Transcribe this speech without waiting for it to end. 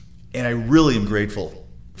And I really am grateful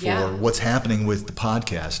for Yeah. what's happening with the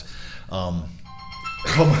podcast. Oh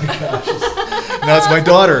my gosh. Now it's my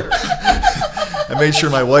daughter. I made sure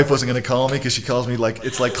my wife wasn't going to call me because she calls me like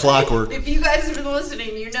it's like clockwork. If you guys have been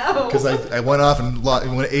listening, you know. Because I went off and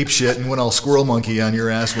went ape shit and went all squirrel monkey on your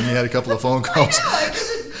ass when you had a couple of phone calls. I know, I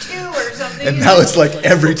just did 2 or something. And now it's like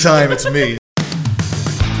every time it's me.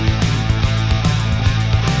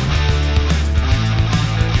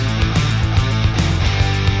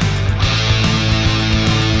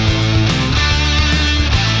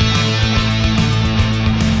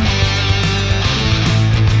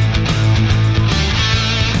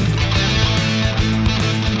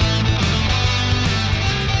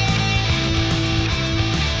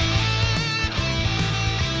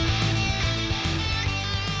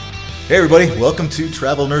 Hey everybody, welcome to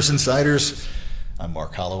Travel Nurse Insiders. I'm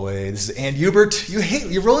Mark Holloway. This is Ann Hubert.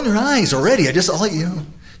 You're rolling your eyes already. I'll let you know.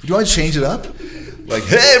 Do you want to change it up? Like,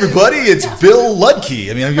 hey everybody, it's Bill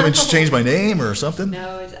Ludke. I mean, I'm going to just change my name or something.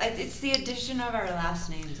 No, it's the addition of our last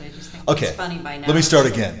names. I just think Okay, it's funny by now. let me start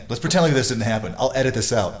again. Let's pretend like this didn't happen. I'll edit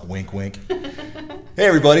this out. Wink, wink. Hey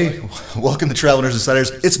everybody, welcome to Travel Nurse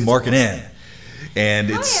Insiders. It's Mark and Ann. And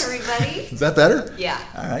it's... Hi everybody. Is that better? Yeah.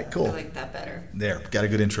 All right, cool. I like that better. There, got a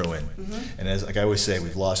good intro in. Mm-hmm. And as like I always say,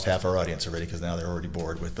 we've lost half our audience already because now they're already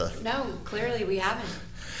bored with the... No, clearly we haven't.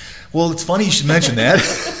 Well, it's funny you should mention that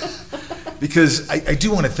because I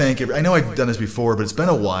do want to thank I know I've done this before, but it's been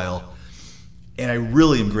a while, and I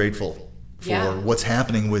really am grateful for Yeah. what's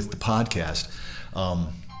happening with the podcast.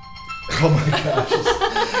 Oh my gosh.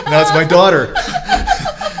 Now it's my daughter.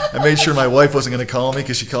 I made sure my wife wasn't going to call me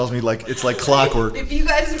because she calls me like it's like clockwork. If you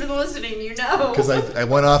guys have been listening, you know. Because I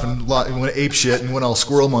went off and went ape shit and went all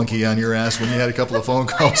squirrel monkey on your ass when you had a couple of phone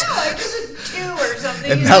calls. I just did 2 or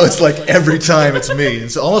something. And now it's like every time it's me.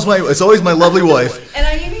 It's always my lovely wife. And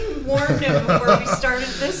I even warned him before we started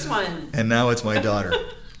this one. And now it's my daughter.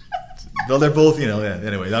 Well, they're both,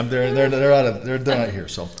 anyway, they're not here.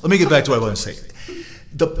 So let me get back to what I want to say.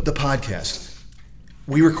 The podcast.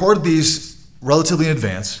 We recorded these relatively in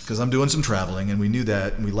advance because I'm doing some traveling, and we knew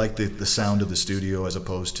that, and we liked the sound of the studio as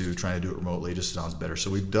opposed to trying to do it remotely. It just sounds better.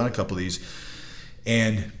 So we've done a couple of these,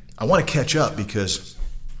 and I want to catch up because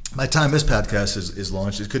by the time this podcast is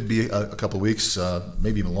launched, it could be a couple of weeks,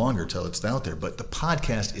 maybe even longer till it's out there. But the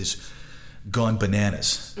podcast is gone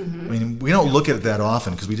bananas. Mm-hmm. I mean, we don't look at it that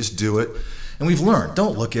often because we just do it. And we've learned,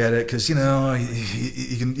 don't look at it because, you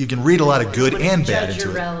can read a lot of good and bad Judge into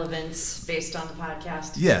your it. relevance based on the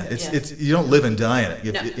podcast. Yeah, it's you don't live and die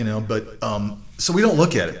in it, No. but so we don't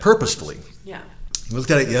look at it purposefully. Yeah. We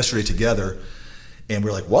looked at it yesterday together, and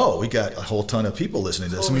we're like, whoa, we got a whole ton of people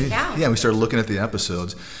listening to this. Holy cow. We started looking at the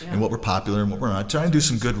episodes and what we're popular and what we're not, trying to do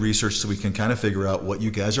some good research so we can kind of figure out what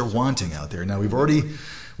you guys are wanting out there. Now, we've already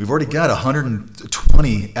got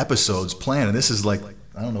 120 episodes planned, and this is like,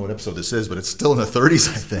 I don't know what episode this is, but it's still in the 30s,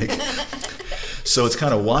 I think. So it's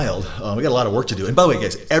kind of wild. We got a lot of work to do. And by the way,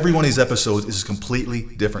 guys, every one of these episodes is a completely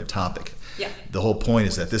different topic. Yeah. The whole point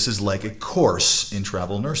is that this is like a course in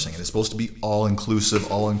travel nursing, and it's supposed to be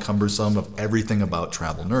all-inclusive, all-encompassing of everything about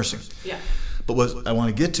travel nursing. Yeah. But what I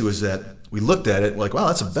want to get to is that we looked at it like,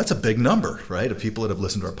 wow, that's a big number, right, of people that have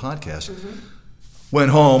listened to our podcast. Mm-hmm. Went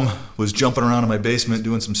home, was jumping around in my basement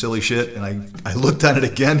doing some silly shit, and I looked at it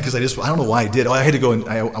again because I don't know why I did. I had to go and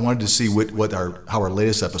I wanted to see how our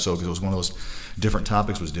latest episode, because it was one of those different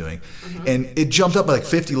topics, was doing. Mm-hmm. And it jumped up by like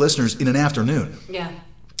 50 listeners in an afternoon. Yeah.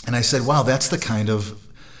 And I said, wow, that's the kind of,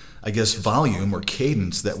 I guess, volume or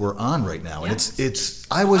cadence that we're on right now. And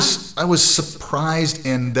I was surprised,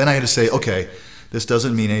 and then I had to say, okay, this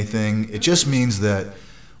doesn't mean anything. It just means that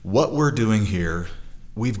what we're doing here,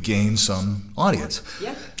 we've gained some audience.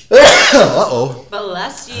 Yeah. Uh-oh.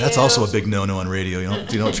 Bless you. That's also a big no-no on radio.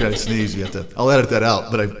 You don't try to sneeze. You have to. I'll edit that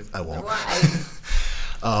out, but I won't.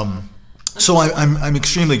 Why? So I'm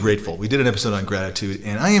extremely grateful. We did an episode on gratitude,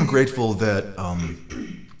 and I am grateful that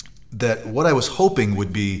that what I was hoping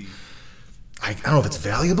would be, I don't know if it's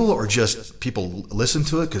valuable or just people listen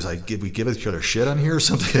to it because we give each other shit on here or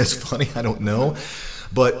something that's funny. I don't know.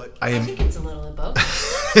 But I think it's a little of both.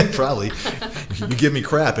 Probably. You give me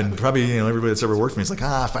crap, and probably everybody that's ever worked for me is like,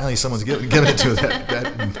 finally someone's giving it to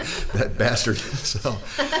that bastard. So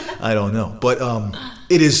I don't know, but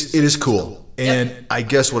it is cool, and Yep. I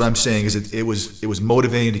guess what I'm saying is it was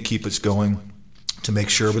motivating to keep us going, to make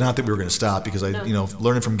sure, but not that we were going to stop, because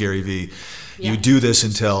learning from Gary Vee, you do this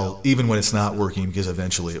until even when it's not working, because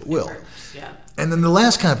eventually it will. Yeah. And then the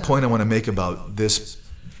last kind of point I want to make about this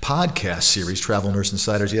podcast series, Travel Nurse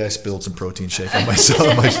Insiders. Yeah, I spilled some protein shake on myself.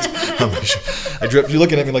 You're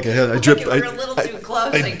looking at me like I dripped. You were a little too close.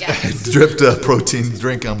 close, I guess. I dripped a protein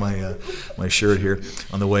drink on my shirt here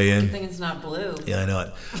on the way in. I think it's not blue. Yeah, I know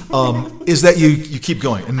it. Is that you keep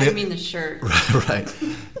going? And I mean the shirt. Right.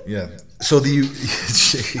 Yeah. So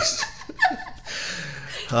jeez.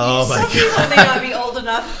 Oh my Some people may not be old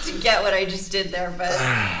enough to get what I just did there, but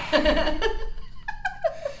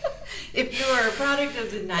if you are a product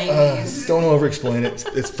of the 90s. Don't over-explain it.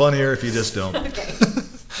 It's funnier if you just don't. Okay.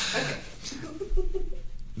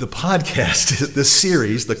 The podcast, the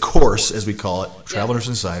series, the course, as we call it, Travel Nurse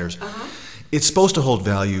Insiders, it's supposed to hold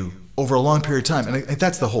value over a long period of time. And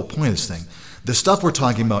that's the whole point of this thing. The stuff we're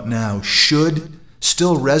talking about now should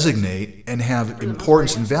still resonate and have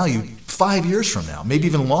importance and value 5 years from now, maybe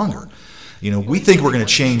even longer. We think we're going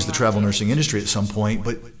to change the travel nursing industry at some point,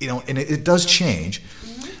 but, and it does change.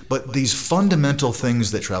 But these fundamental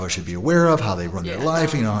things that travelers should be aware of, how they run their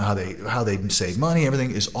life, how they save money,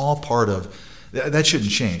 everything is all part of. That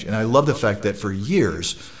shouldn't change. And I love the fact that for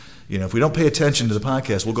years, if we don't pay attention to the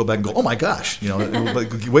podcast, we'll go back and go, oh my gosh,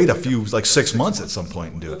 wait a few, 6 months at some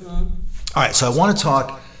point and do it. All right, so I want to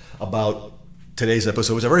talk about today's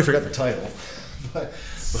episode, which I've already forgot the title.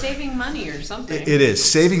 Saving money or something. It is,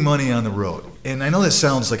 saving money on the road. And I know that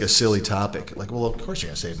sounds like a silly topic. Well, of course you're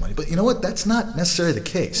going to save money. But you know what? That's not necessarily the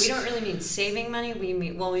case. We don't really mean saving money. We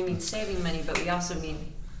mean saving money, but we also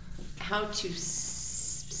mean how to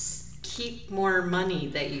keep more money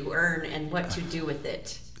that you earn and what to do with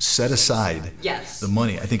it. Set aside the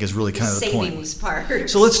money, I think, is really kind of the point. Savings part.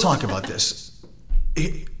 So let's talk about this.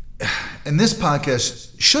 And this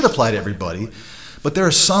podcast should apply to everybody, but there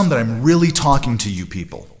are some that I'm really talking to you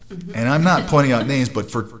people. And I'm not pointing out names,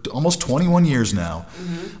 but for almost 21 years now,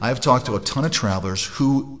 I've talked to a ton of travelers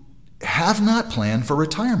who have not planned for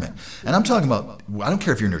retirement. And I'm talking about, I don't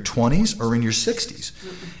care if you're in your 20s or in your 60s.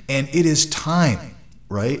 And it is time.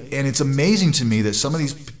 Right? And it's amazing to me that some of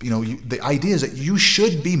these, the idea is that you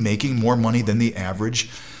should be making more money than the average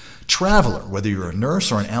traveler, whether you're a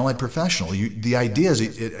nurse or an allied professional. The idea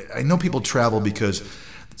is, I know people travel because,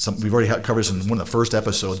 we've already covered this in one of the first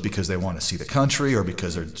episodes, because they want to see the country or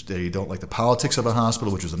because they don't like the politics of a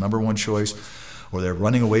hospital, which is the number one choice, or they're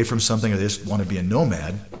running away from something, or they just want to be a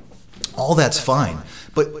nomad. All that's fine.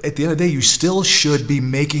 But at the end of the day, you still should be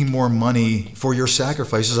making more money for your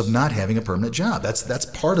sacrifices of not having a permanent job. That's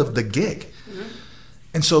part of the gig.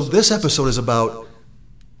 And so this episode is about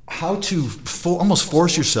how to almost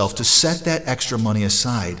force yourself to set that extra money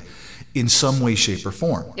aside in some way, shape, or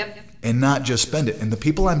form. And not just spend it. And the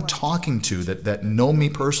people I'm talking to that know me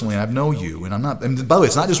personally, and I know you, and by the way,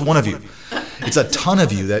 it's not just one of you. It's a ton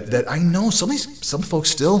of you that I know. Some folks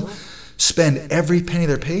still spend every penny of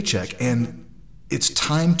their paycheck, and it's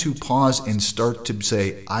time to pause and start to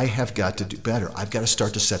say, I have got to do better. I've got to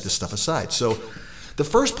start to set this stuff aside. So the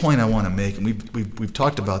first point I want to make, and we've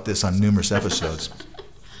talked about this on numerous episodes,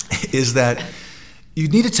 is that you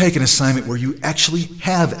need to take an assignment where you actually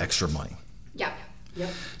have extra money.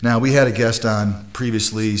 Now, we had a guest on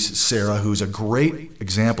previously, Sarah, who's a great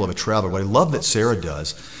example of a traveler. What I love that Sarah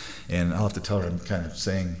does, and I'll have to tell her I'm kind of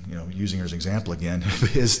saying, using her as an example again,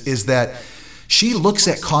 is that she looks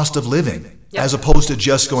at cost of living as opposed to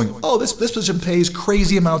just going, oh, this position pays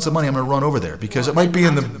crazy amounts of money, I'm going to run over there, because it might be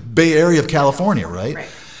in the Bay Area of California, right?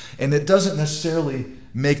 And it doesn't necessarily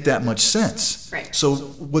make that much sense. So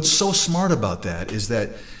what's so smart about that is that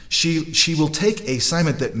she will take a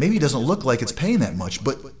assignment that maybe doesn't look like it's paying that much,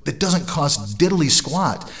 but it doesn't cost diddly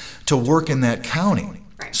squat to work in that county.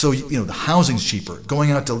 So, the housing's cheaper.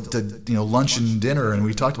 Going out to lunch and dinner, and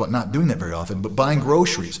we talked about not doing that very often, but buying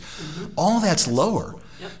groceries, all that's lower.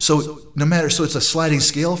 So it's a sliding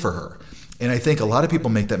scale for her. And I think a lot of people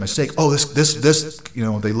make that mistake. Oh, this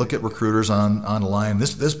they look at recruiters online.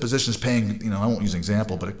 This position is paying, I won't use an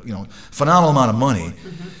example, but phenomenal amount of money.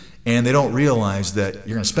 And they don't realize that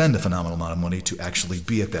you're going to spend a phenomenal amount of money to actually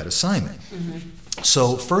be at that assignment.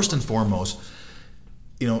 So first and foremost,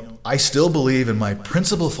 I still believe in my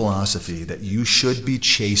principal philosophy that you should be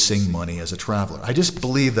chasing money as a traveler. I just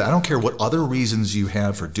believe that I don't care what other reasons you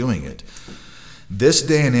have for doing it. This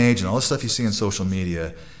day and age and all the stuff you see on social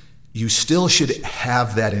media, you still should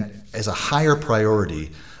have that as a higher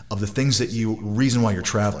priority of the things that reason why you're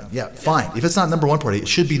traveling. Yeah, fine. If it's not number one priority, it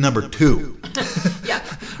should be number two.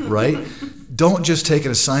 Right? Don't just take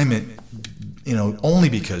an assignment, only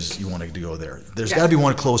because you wanted to go there. There's got to be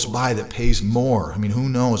one close by that pays more. I mean, who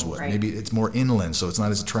knows what? Maybe it's more inland, so it's not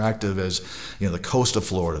as attractive as, the coast of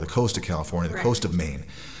Florida, the coast of California, the coast of Maine.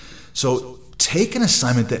 So take an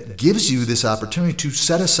assignment that gives you this opportunity to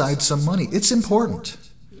set aside some money. It's important.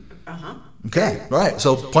 Okay, all right.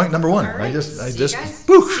 So point number one. Right. I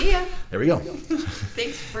See ya. There we go.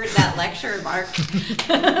 Thanks for that lecture, Mark.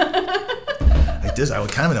 I I'm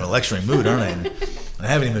kind of in a lecturing mood, aren't I? I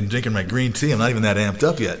haven't even been drinking my green tea. I'm not even that amped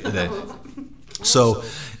up yet today. So,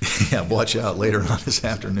 yeah, watch out later on this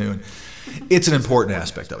afternoon. It's an important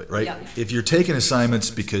aspect of it, right? Yep. If you're taking assignments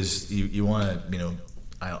because you want to,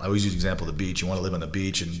 I always use the example of the beach. You want to live on the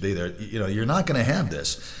beach and be there. You're not going to have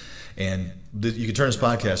this. And you can turn this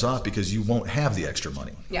podcast off because you won't have the extra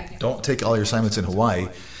money. Yeah. Don't take all your assignments in Hawaii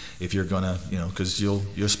if you're going to, because you'll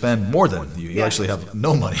spend more than you actually have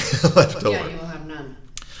no money left over. Yeah, you will have none.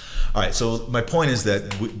 All right, so my point is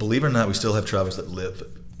that, believe it or not, we still have travelers that live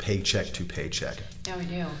paycheck to paycheck. Yeah, we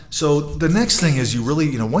do. So the next thing is you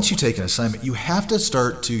really, once you take an assignment, you have to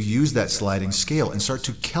start to use that sliding scale and start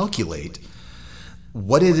to calculate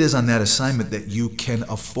what it is on that assignment that you can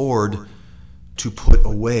afford to put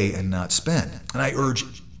away and not spend. And I urge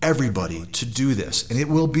everybody to do this. And it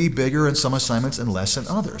will be bigger in some assignments and less in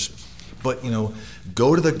others. But,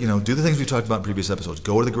 go to the, do the things we talked about in previous episodes.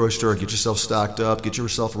 Go to the grocery store, get yourself stocked up, get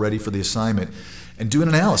yourself ready for the assignment, and do an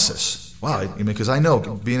analysis. Wow, because I know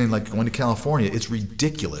being going to California, it's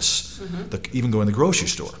ridiculous, even going to the grocery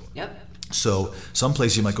store. Yep. So some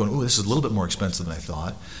places you might go, oh, this is a little bit more expensive than I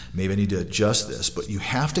thought. Maybe I need to adjust this. But you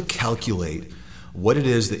have to calculate what it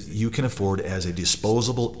is that you can afford as a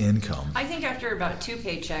disposable income. I think after about 2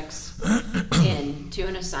 paychecks into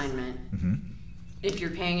an assignment, if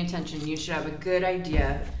you're paying attention, you should have a good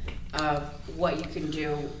idea of what you can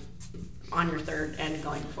do on your third and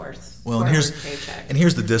going forth. Well, and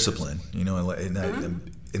here's the discipline,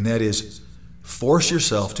 and that is force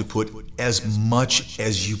yourself to put as much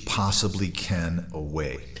as you possibly can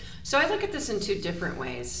away. So I look at this in 2 different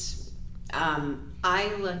ways.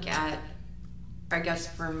 I look at, I guess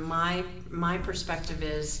for my perspective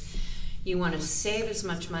is, you want to save as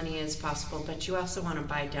much money as possible, but you also want to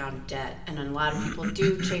buy down debt. And a lot of people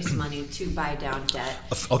do chase money to buy down debt.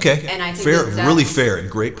 Okay, and I think fair, really fair,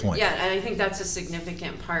 and great point. Yeah, and I think that's a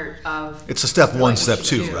significant part of. It's a step 1, step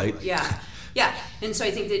 2, right? Yeah. Yeah, and so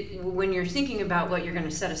I think that when you're thinking about what you're going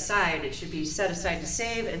to set aside, it should be set aside to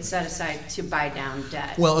save and set aside to buy down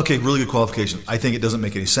debt. Well, okay, really good qualification. I think it doesn't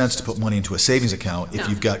make any sense to put money into a savings account if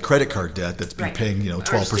you've got credit card debt that's been paying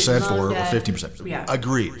 12% for or 15%. Yeah.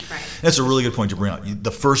 Agreed. Right. That's a really good point to bring out.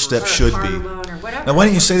 The first step should be. Loan or whatever. Now, why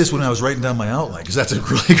didn't you say this when I was writing down my outline? Because that's a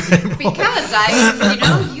really great point. Because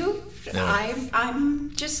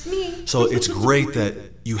I'm just me. So it's great that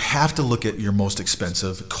you have to look at your most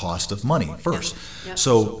expensive cost of money first. Yep.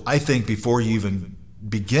 So I think before you even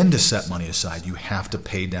begin to set money aside, you have to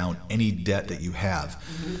pay down any debt that you have.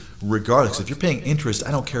 Regardless, if you're paying interest,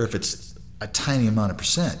 I don't care if it's a tiny amount of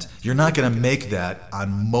percent. You're not going to make that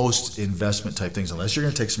on most investment type things unless you're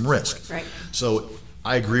going to take some risk. Right. So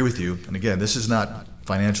I agree with you. And again, this is not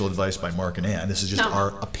financial advice by Mark and Ann. This is just our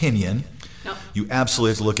opinion. No. You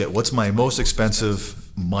absolutely have to look at what's my most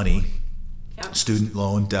expensive money. Yep. Student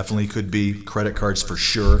loan definitely could be, credit cards for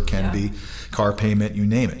sure can be, car payment, you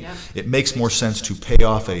name it. Yep. It makes more sense to pay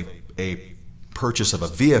off a purchase of a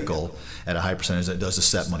vehicle at a high percentage than it does to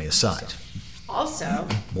set money aside. Also,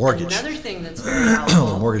 mortgage. Another thing that's very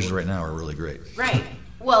helpful. Mortgages right now are really great. Right.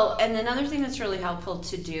 Well, and another thing that's really helpful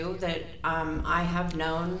to do that I have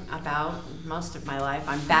known about most of my life,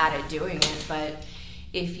 I'm bad at doing it, but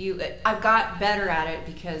I've got better at it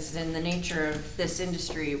because in the nature of this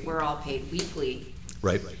industry, we're all paid weekly.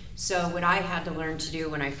 Right. So what I had to learn to do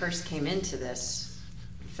when I first came into this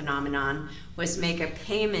phenomenon was make a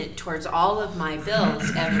payment towards all of my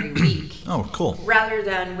bills every week. Oh, cool. Rather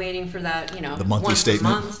than waiting for that, the monthly once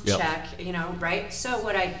statement. a month check, right? So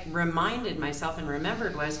what I reminded myself and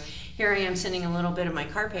remembered was, here I am sending a little bit of my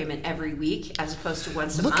car payment every week as opposed to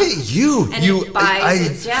once a month. Look at you. And it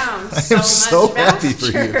buys it down so I'm much so happy for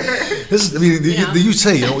you. This is, you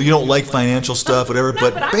say you don't like financial stuff, whatever,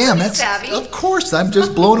 but I'm bam, really that's savvy. Of course. I'm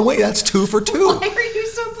just blown away. That's 2 for 2. Why are you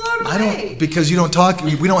so blown away? I don't, because you don't talk.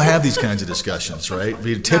 We don't have these kinds of discussions, right?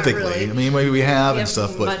 Typically, really. I mean, maybe we have and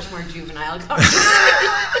stuff, but much more juvenile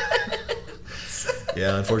conversation.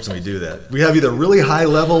 yeah, unfortunately, we do that. We have either really high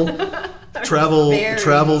level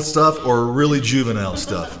travel stuff or really juvenile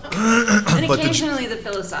stuff. And But occasionally the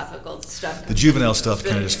philosophical stuff. the juvenile stuff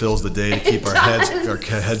kind of just fills the day to keep our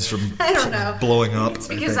heads from I don't know. blowing up. It's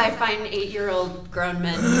because I find 8-year-old grown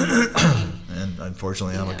men funny. And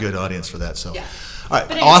unfortunately, I'm a good audience for that. So, Yeah. all right,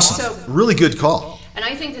 But anyway, awesome, so- really good call. And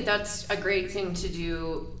I think that that's a great thing to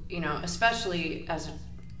do, especially as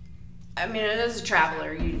a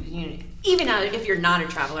traveler. Even if you're not a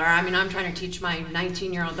traveler, I'm trying to teach my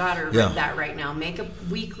 19-year-old daughter that right now. Make a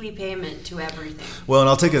weekly payment to everything. Well, and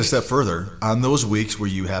I'll take it a step further. On those weeks where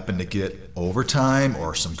you happen to get overtime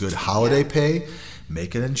or some good holiday pay,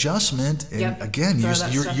 make an adjustment. And Yep. again, Throw that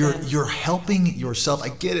stuff in. you're helping yourself. I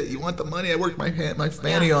get it. You want the money. I worked my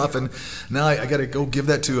fanny off, and now I got to go give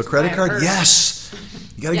that to a credit Right, card. hurt. Yes,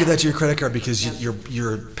 you got to give that to your credit card because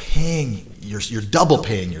you're paying. You're double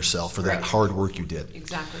paying yourself for that Right. hard work you did.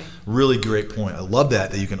 Exactly. Really great point. I love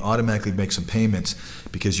that you can automatically make some payments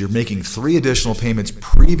because you're making 3 additional payments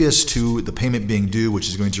previous to the payment being due, which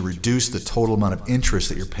is going to reduce the total amount of interest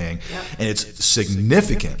that you're paying, Yep. and it's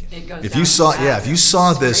significant. It goes If down you saw, fast. if you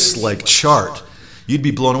saw It's this crazy. like chart, you'd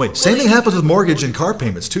be blown away. Same thing happens with mortgage and car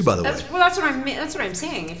payments too, by the way. That's what I'm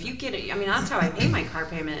saying. If you get it, I mean, that's how I pay my car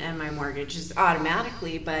payment and my mortgage is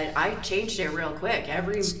automatically. But I changed it real quick.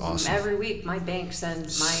 awesome. Every week, my bank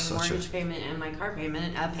sends my Such mortgage payment and my car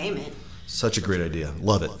payment a payment. Such a great idea.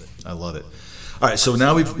 Love it. I love it. All right, so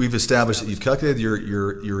now we've established that you've calculated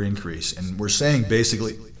your increase, and we're saying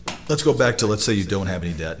basically, let's go back to, let's say you don't have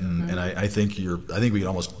any debt, and I think we can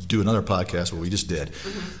almost do another podcast where we just did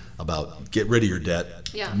about get rid of your debt.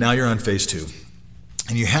 Yeah. Now you're on phase 2,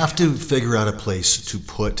 and you have to figure out a place to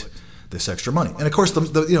put this extra money. And of course,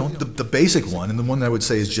 the basic one, and the one that I would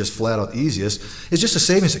say is just flat out the easiest, is just a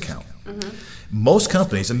savings account. Most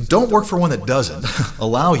companies, and don't work for one that doesn't,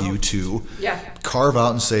 allow you to carve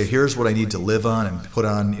out and say, here's what I need to live on and put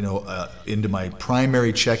on, into my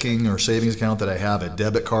primary checking or savings account that I have a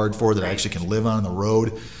debit card for that I actually can live on the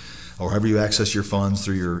road, or however you access your funds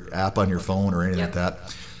through your app on your phone or anything like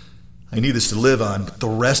that. I need this to live on. The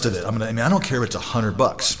rest of it, I don't care if it's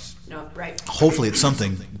 $100. No, right. Hopefully it's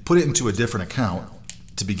something, put it into a different account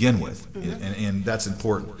to begin with, and that's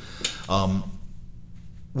important.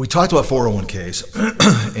 We talked about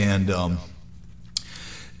 401ks, and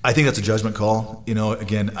I think that's a judgment call.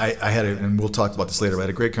 Again, I had and we'll talk about this later. I had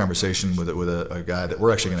a great conversation with a guy that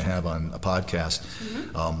we're actually going to have on a podcast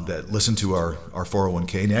that listened to our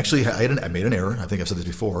 401k. And actually, I made an error. I think I've said this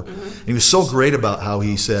before. And he was so great about how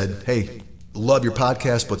he said, "Hey, love your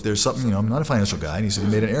podcast, but there's something. I'm not a financial guy." And he said he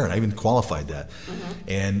made an error, and I even qualified that.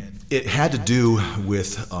 And it had to do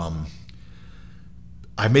with.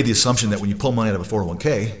 I made the assumption that when you pull money out of a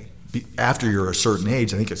 401k, after you're a certain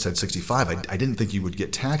age, I think it said 65, I didn't think you would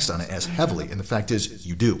get taxed on it as heavily. And the fact is,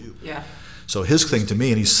 you do. Yeah. So his thing to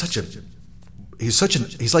me, and he's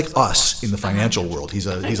like us in the financial world. He's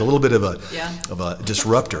a little bit of a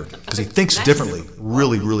disruptor because he thinks differently.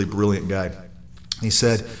 Really, really brilliant guy. And he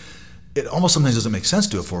said, it almost sometimes doesn't make sense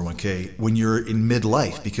to do a 401k when you're in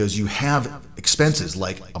midlife because you have expenses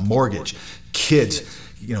like a mortgage, kids,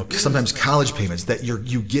 sometimes college payments that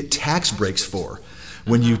you get tax breaks for.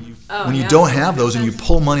 When you don't have those and you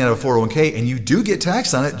pull money out of a 401k and you do get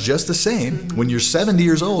taxed on it just the same, when you're 70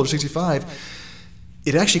 years old or 65,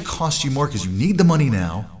 it actually costs you more because you need the money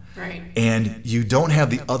now, right, and you don't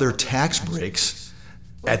have the other tax breaks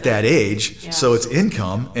at that age, so it's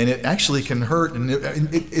income, and it actually can hurt. And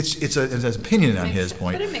it's an opinion on his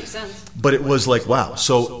point. But it makes sense. But it was like, wow.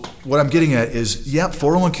 So what I'm getting at is,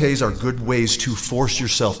 401ks are good ways to force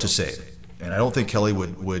yourself to save. And I don't think Kelly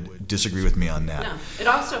would disagree with me on that. No, it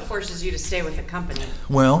also forces you to stay with the company.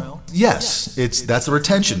 Well, yes, that's a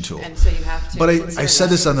retention tool. And so you have to. But I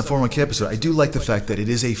said this on the 401k episode. I do like the fact that it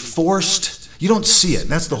is a forced. You don't see it. And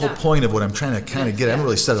that's the whole point of what I'm trying to kind of get. I haven't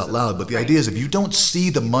really said it out loud, but the idea is if you don't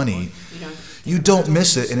see the money, you don't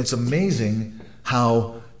miss it. And it's amazing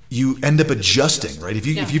how you end up adjusting, right? If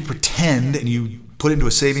you pretend and you put it into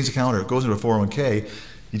a savings account or it goes into a 401k,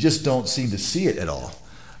 you just don't seem to see it at all.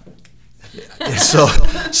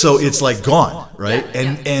 So it's like gone, right?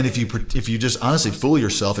 And if you just honestly fool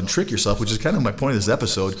yourself and trick yourself, which is kind of my point of this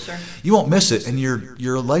episode, you won't miss it, and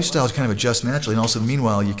your lifestyle is kind of adjust naturally. And also,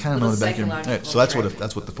 meanwhile, you kind of know the back of your mind. So that's what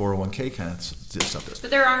the 401k kind of stuff is.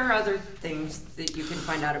 But there are other things that you can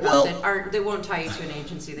find out about that won't tie you to an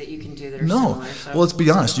agency that you can do that are similar. So. Well, let's be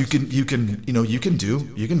honest. You can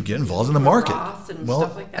get involved in the market. Roth and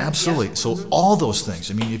stuff like that. Absolutely. Yeah. So all those things.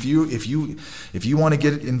 I mean, if you want to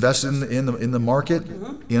get invested in the market,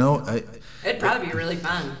 it'd probably be really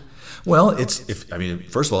fun. Well,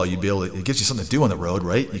 first of all, it gives you something to do on the road,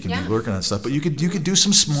 right? You can be working on stuff, but you could do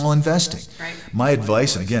some small investing. Right. My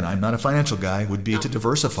advice, and again, I'm not a financial guy, would be to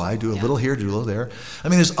diversify, do a little here, do a little there. I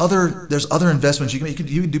mean, there's other investments you can make.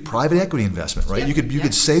 You can do private equity investment, right? You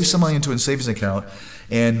could save some money into a savings account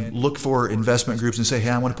and look for investment groups and say, hey,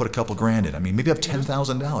 I want to put a couple grand in. I mean, maybe I have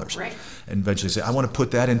 $10,000. Right. And eventually say, I want to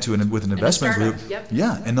put that into with an investment group. Yep.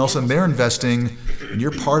 Yeah, and also they're investing, and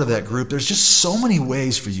you're part of that group. There's just so many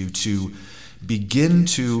ways for you to begin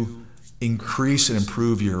to increase and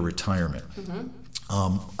improve your retirement.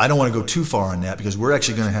 I don't want to go too far on that because we're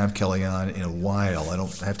actually going to have Kelly on in a while. I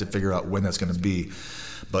don't have to figure out when that's going to be.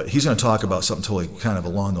 But he's going to talk about something totally kind of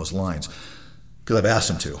along those lines. because I've asked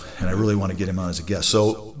him to, and I really want to get him on as a guest.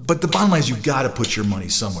 So, but the bottom line is you've got to put your money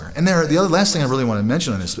somewhere. And the other last thing I really want to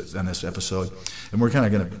mention on this episode, and we're kind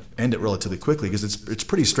of going to end it relatively quickly because it's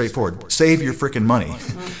pretty straightforward. Save your freaking money.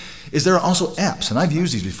 Is there are also apps, and I've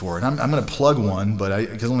used these before, and I'm going to plug one, but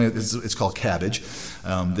it's called Kabbage.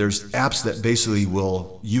 There's apps that basically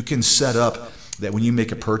you can set up that when you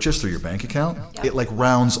make a purchase through your bank account, it like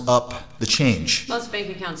rounds up the change. Most bank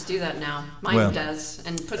accounts do that now. Mine does,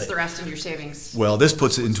 and puts the rest in your savings. Well, this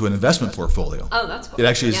puts it into an investment portfolio. Oh, that's cool. It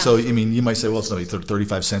actually is. So, I mean, you might say, well, it's only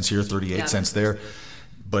 35 cents here, 38 cents there.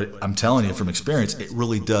 But I'm telling you from experience, it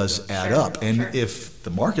really does add up. And if the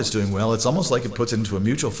market's doing well, it's almost like it puts it into a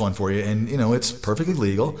mutual fund for you. And, it's perfectly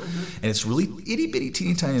legal. And it's really itty-bitty,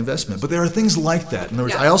 teeny-tiny investment. But there are things like that. In other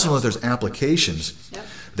words, I also know that there's applications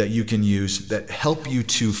that you can use that help you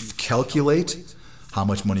to calculate how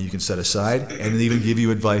much money you can set aside and even give you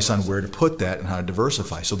advice on where to put that and how to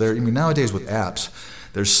diversify. So nowadays with apps,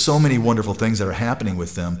 there's so many wonderful things that are happening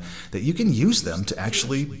with them that you can use them to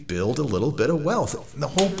actually build a little bit of wealth. The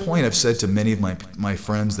whole point I've said to many of my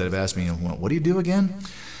friends that have asked me, what do you do again?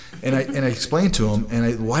 And I explained to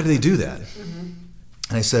them, why do they do that?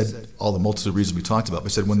 And I said, all the multitude of reasons we talked about. I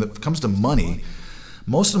said, when it comes to money,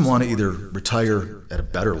 most of them want to either retire at a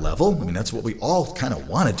better level. I mean, that's what we all kind of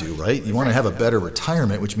want to do, right? You want to have a better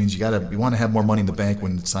retirement, which means you want to have more money in the bank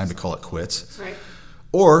when it's time to call it quits. Right.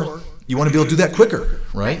 Or you want to be able to do that quicker,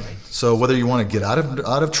 right? So whether you want to get out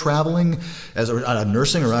of traveling, out of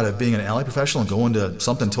nursing, or out of being an allied professional and go into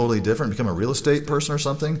something totally different, become a real estate person or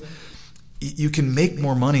something, you can make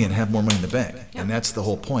more money and have more money in the bank. And that's the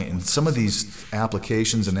whole point. And some of these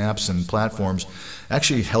applications and apps and platforms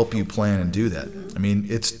actually help you plan and do that. I mean,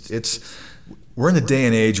 we're in the day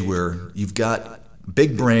and age where you've got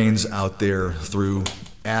big brains out there through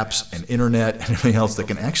apps and internet and everything else that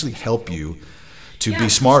can actually help you to be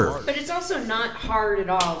smarter. But it's also not hard at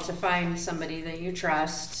all to find somebody that you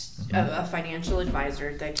trust, a financial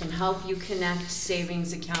advisor that can help you connect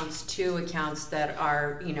savings accounts to accounts that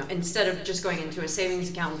are, instead of just going into a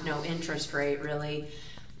savings account with no interest rate, really,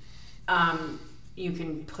 you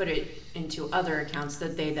can put it into other accounts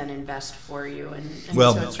that they then invest for you. And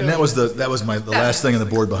that was the last thing on the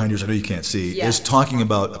board behind yours. I know you can't see is talking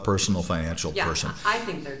about a personal financial person. I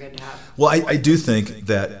think they're good to have. Well, I do think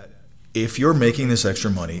that if you're making this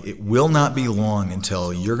extra money, it will not be long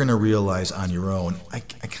until you're going to realize on your own, I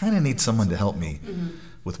kind of need someone to help me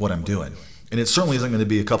with what I'm doing. And it certainly isn't going to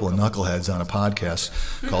be a couple of knuckleheads on a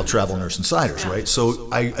podcast called Travel Nurse Insiders, right? So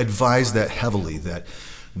I advise that heavily, that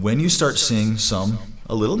when you start seeing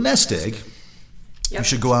a little nest egg, you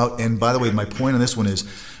should go out. And by the way, my point on this one is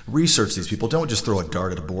research these people. Don't just throw a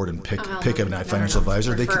dart at a board and pick a financial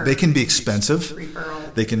advisor. They can be expensive. Referral.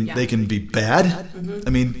 They can be bad. I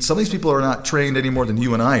mean, some of these people are not trained any more than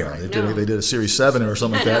you and I are. They did a Series 7 or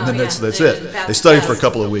something like that, and then that's it. They studied for a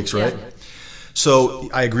couple of weeks, right? So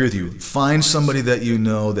I agree with you. Find somebody that you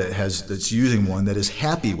know that's using one that is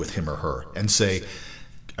happy with him or her, and say,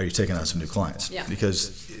 are you taking on some new clients?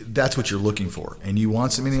 Because that's what you're looking for. And you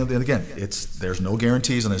want something, again, there's no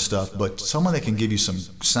guarantees on this stuff, but someone that can give you some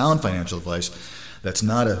sound financial advice that's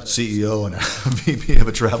not a CEO and a VP of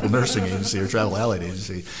a travel nursing agency or travel allied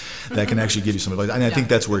agency that can actually give you some advice. And I think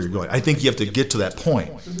that's where you're going. I think you have to get to that point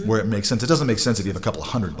where it makes sense. It doesn't make sense if you have a couple of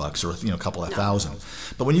 $100 or a couple of thousand.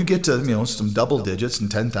 But when you get to some double digits and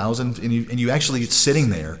 10,000 and you actually sitting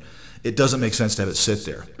there, it doesn't make sense to have it sit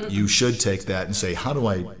there. You should take that and say, how do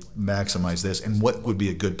I maximize this, and what would be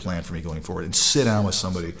a good plan for me going forward? And sit down with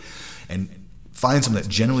somebody and find someone that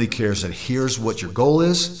genuinely cares, that here's what your goal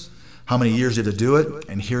is, how many years you have to do it,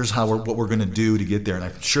 and here's what we're going to do to get there. And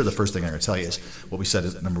I'm sure the first thing I'm going to tell you is what we said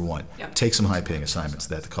is number one, take some high-paying assignments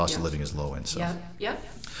that the cost of living is low in. So.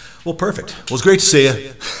 Well, perfect. Well, it's great to see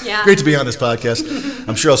you. Yeah. Great to be on this podcast.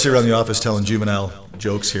 I'm sure I'll see you around the office telling juvenile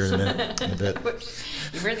jokes here in a bit.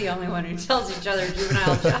 We're the only one who tells each other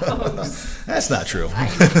juvenile jokes. That's not true.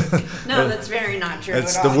 No, that's very not true.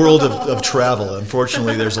 It's the world of travel.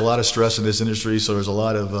 Unfortunately, there's a lot of stress in this industry, so there's a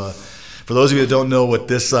lot of... for those of you that don't know what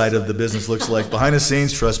this side of the business looks like, behind the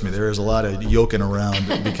scenes, trust me, there is a lot of yoking around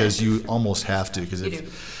because you almost have to, because it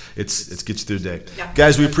gets you through the day.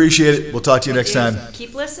 Guys, we appreciate it. We'll talk to you next time.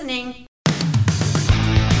 Keep listening.